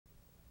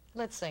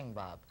Let's sing,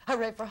 Bob.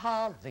 Hooray for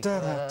Hollywood.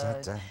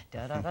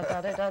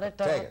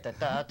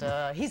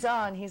 He's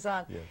on, he's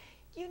on. Yeah.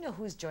 You know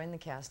who's joined the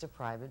cast of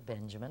Private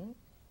Benjamin?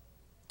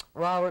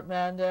 Robert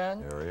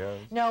Mandan. There he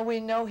is. No, we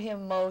know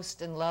him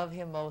most and love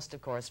him most,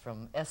 of course,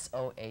 from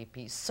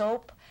SOAP.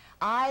 Soap.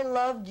 I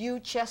loved you,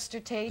 Chester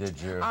Tate. Did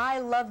you? I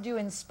loved you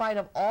in spite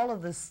of all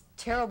of the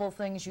terrible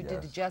things you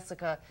did to Yes.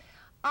 Jessica.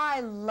 I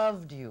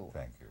loved you.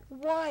 Thank you.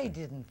 Why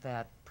didn't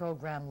that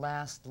program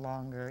last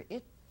longer?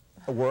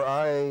 Were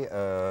I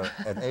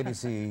an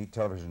ABC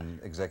television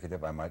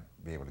executive, I might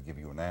be able to give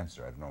you an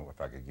answer. I don't know if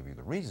I could give you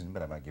the reason,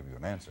 but I might give you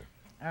an answer.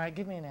 All right,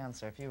 give me an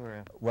answer if you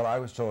were... Well, I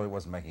was told it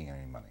wasn't making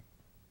any money.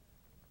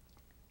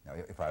 Now,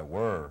 if I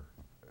were,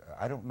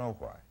 I don't know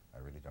why. I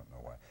really don't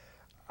know why.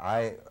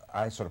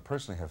 I sort of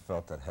personally have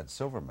felt that had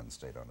Silverman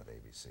stayed on at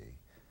ABC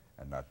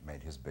and not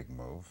made his big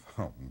move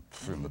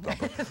from the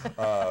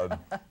dumper,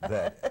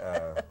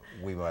 that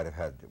we might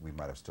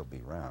have still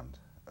be around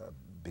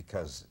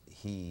because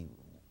he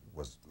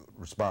was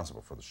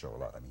responsible for the show a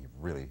lot. I mean, he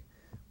really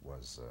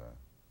was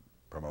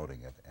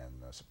promoting it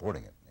and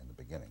supporting it in the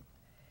beginning.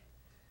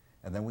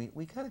 And then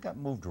we kind of got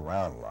moved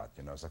around a lot,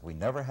 you know. It's like we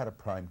never had a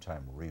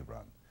primetime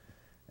rerun.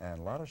 And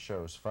a lot of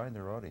shows find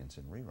their audience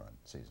in rerun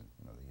season.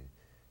 You know,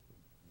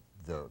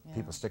 the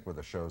people stick with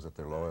the shows that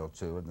they're loyal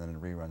to, and then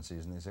in rerun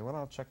season they say, well,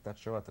 I'll check that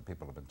show out that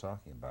people have been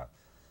talking about.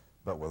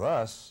 But with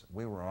us,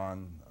 we were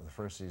on the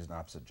first season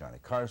opposite Johnny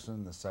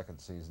Carson, the second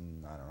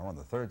season, I don't know, and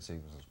the third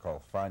season was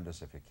called Find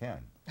Us If You Can.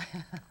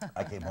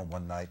 I came home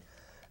one night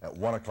at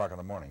 1 o'clock in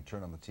the morning,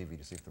 turned on the TV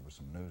to see if there was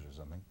some news or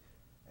something,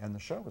 and the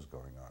show was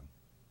going on.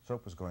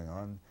 Soap was going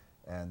on,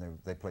 and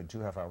they played 2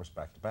 half hours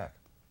back to back.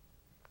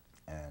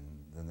 And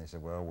then they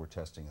said, well, we're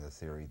testing the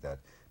theory that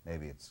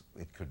maybe it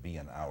could be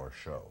an hour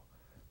show,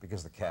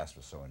 because the cast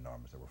was so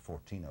enormous. There were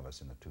 14 of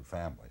us in the 2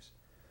 families.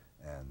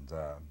 And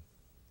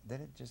then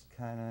it just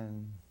kind of,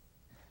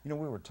 you know,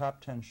 we were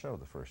top 10 show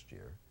the first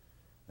year.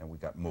 Then we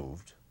got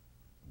moved.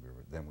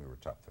 Then we were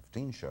top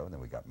 15 show, and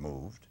then we got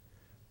moved.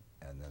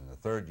 And then the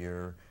third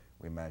year,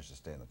 we managed to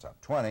stay in the top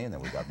 20, and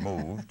then we got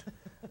moved.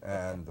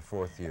 And the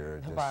fourth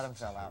year, the bottom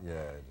fell out.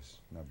 Yeah,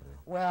 just nobody.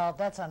 Well,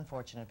 that's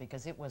unfortunate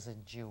because it was a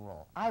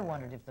jewel. I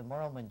wondered if the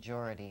moral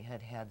majority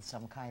had had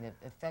some kind of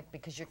effect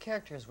because your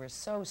characters were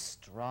so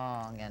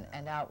strong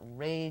and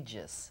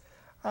outrageous.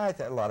 A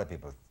lot of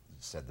people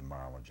said the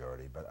moral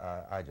majority, but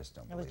I just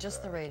don't believe that. It was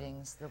just the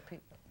ratings. The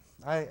people.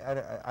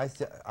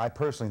 I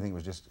personally think it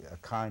was just a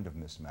kind of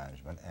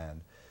mismanagement,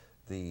 and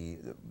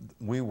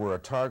we were a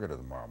target of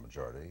the moral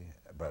majority,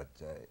 but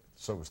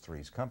so was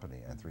Three's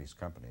Company, and Three's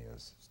Company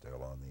is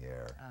still on the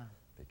air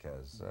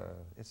because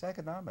it's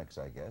economics,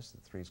 I guess.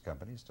 Three's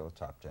Company is still a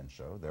top 10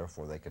 show,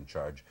 therefore they can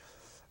charge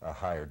a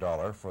higher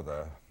dollar for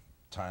the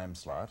time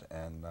slot,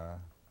 and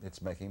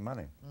it's making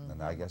money.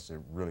 And I guess it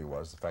really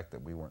was the fact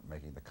that we weren't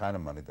making the kind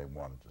of money they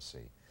wanted to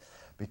see.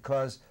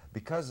 Because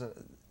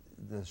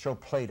the show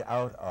played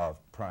out of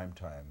prime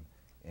time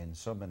in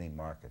so many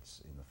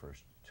markets in the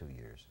first 2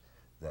 years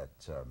that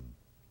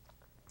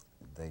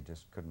they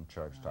just couldn't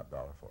charge top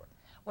dollar for it.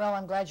 Well,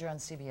 I'm glad you're on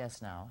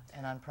CBS now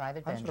and on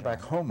Private Benjamin. I'm sort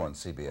of back home on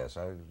CBS.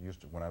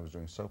 When I was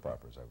doing soap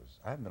operas,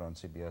 I haven't been on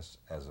CBS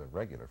as a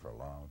regular for a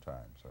long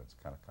time, so it's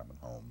kind of coming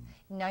home.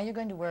 Now you're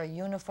going to wear a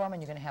uniform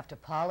and you're going to have to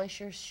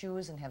polish your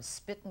shoes and have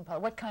spit and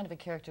polish. What kind of a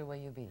character will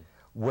you be?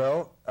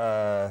 Well,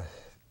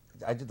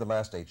 I did the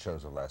last 8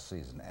 shows of last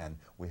season, and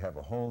we have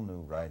a whole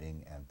new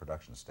writing and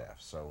production staff,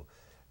 so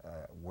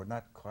we're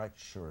not quite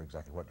sure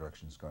exactly what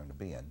direction it's going to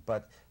be in.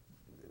 But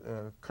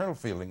Colonel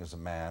Fielding is a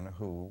man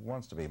who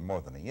wants to be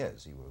more than he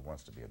is. He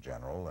wants to be a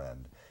general,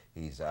 and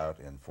he's out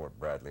in Fort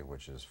Bradley,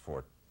 which is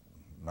Fort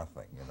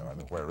Nothing. You know, I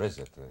mean, where is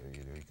it?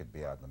 He could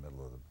be out in the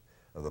middle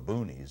of the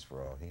boonies for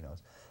all he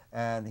knows.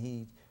 And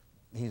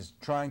he's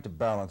trying to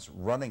balance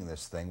running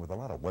this thing with a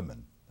lot of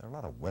women. There are a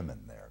lot of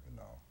women there, you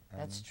know.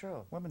 That's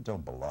true. Women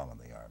don't belong in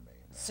the Army.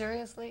 You know.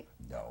 Seriously?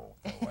 No,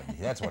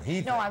 that's what he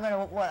thinks. No,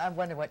 I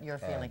wonder what you're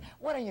feeling.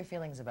 What are your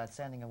feelings about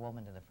sending a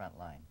woman to the front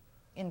line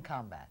in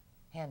combat,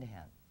 hand to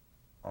hand?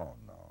 Oh,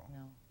 no.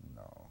 No?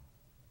 No.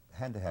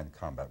 Hand-to-hand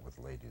combat with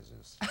ladies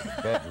is for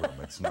the bedroom.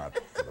 It's not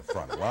for the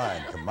front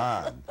line. Come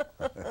on.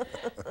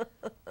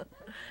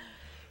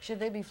 Should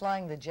they be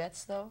flying the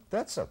jets, though?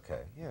 That's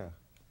okay, yeah.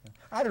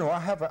 I don't know,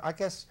 I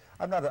guess,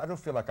 I don't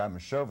feel like I'm a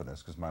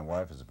chauvinist because my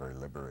wife is a very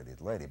liberated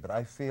lady, but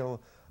I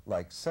feel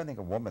like sending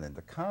a woman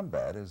into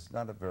combat is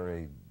not a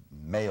very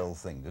male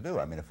thing to do.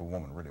 I mean, if a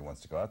woman really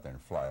wants to go out there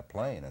and fly a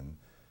plane and,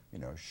 you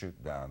know,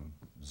 shoot down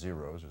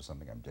zeros or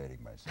something, I'm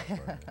dating myself.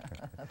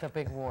 The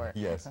big war.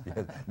 Yes,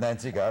 yes.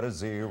 Nancy got a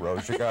 0,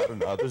 she got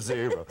another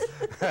 0.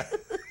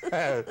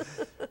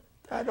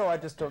 I know, I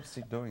just don't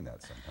see doing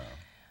that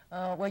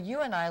somehow. Well,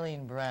 you and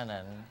Eileen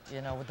Brennan,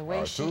 you know, with the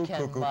way she two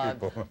can cuckoo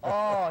mug. people.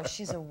 Oh,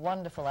 she's a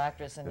wonderful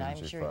actress, and Isn't I'm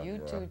she sure fun? you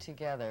Yeah. two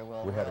together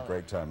will... We had a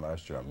great time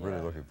last year. I'm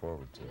really looking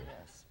forward to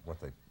Yes. what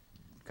they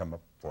come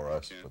up for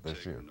us for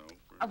this year. No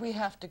for We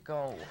have to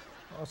go.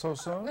 Oh, so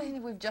soon?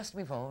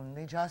 We've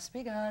only just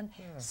begun.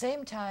 Yeah.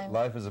 Same time.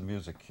 Life is a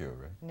music cue,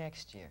 right?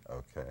 Next year.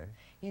 Okay.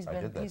 He's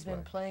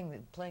been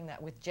playing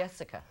that with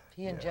Jessica.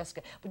 He and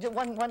Jessica. But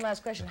one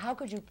last question: how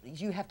could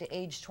you have to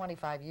age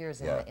 25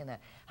 years in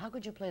that? How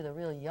could you play the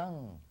real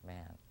young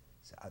man?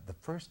 The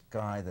first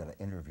guy that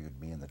interviewed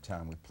me in the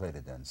town we played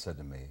it in said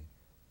to me,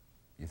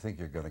 "You think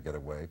you're going to get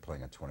away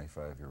playing a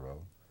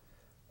 25-year-old?"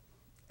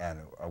 And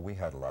we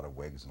had a lot of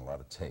wigs and a lot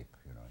of tape,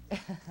 you know. And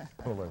you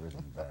pull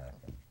everything back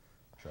and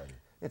try to.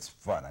 It's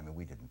fun. I mean,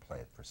 we didn't play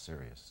it for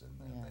serious,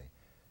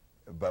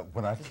 but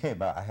when I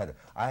came out,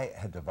 I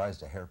had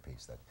devised a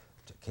hairpiece that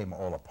came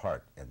all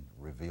apart and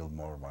revealed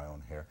more of my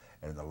own hair.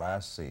 And in the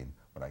last scene,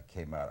 when I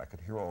came out, I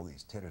could hear all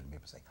these titters and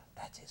people saying,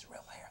 "That's his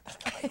real hair.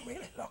 That's the way he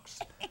really looks."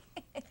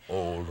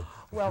 Old.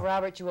 Well,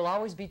 Robert, you will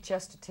always be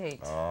Chester Tate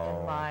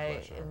Oh,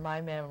 in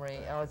my memory.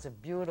 Oh, it's a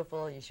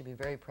beautiful. You should be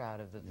very proud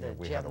of the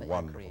we gem had a that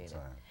wonderful you created.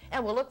 time.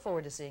 And we'll look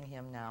forward to seeing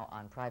him now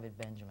on Private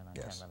Benjamin on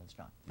 10/11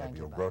 Strong. Thank Maybe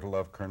you. you'll grow to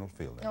love Colonel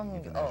Fielding,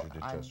 even as you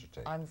did Chester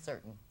Tate. I'm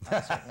certain.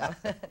 I'm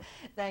certain.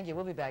 Thank you.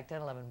 We'll be back.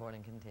 10/11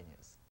 Morning continues.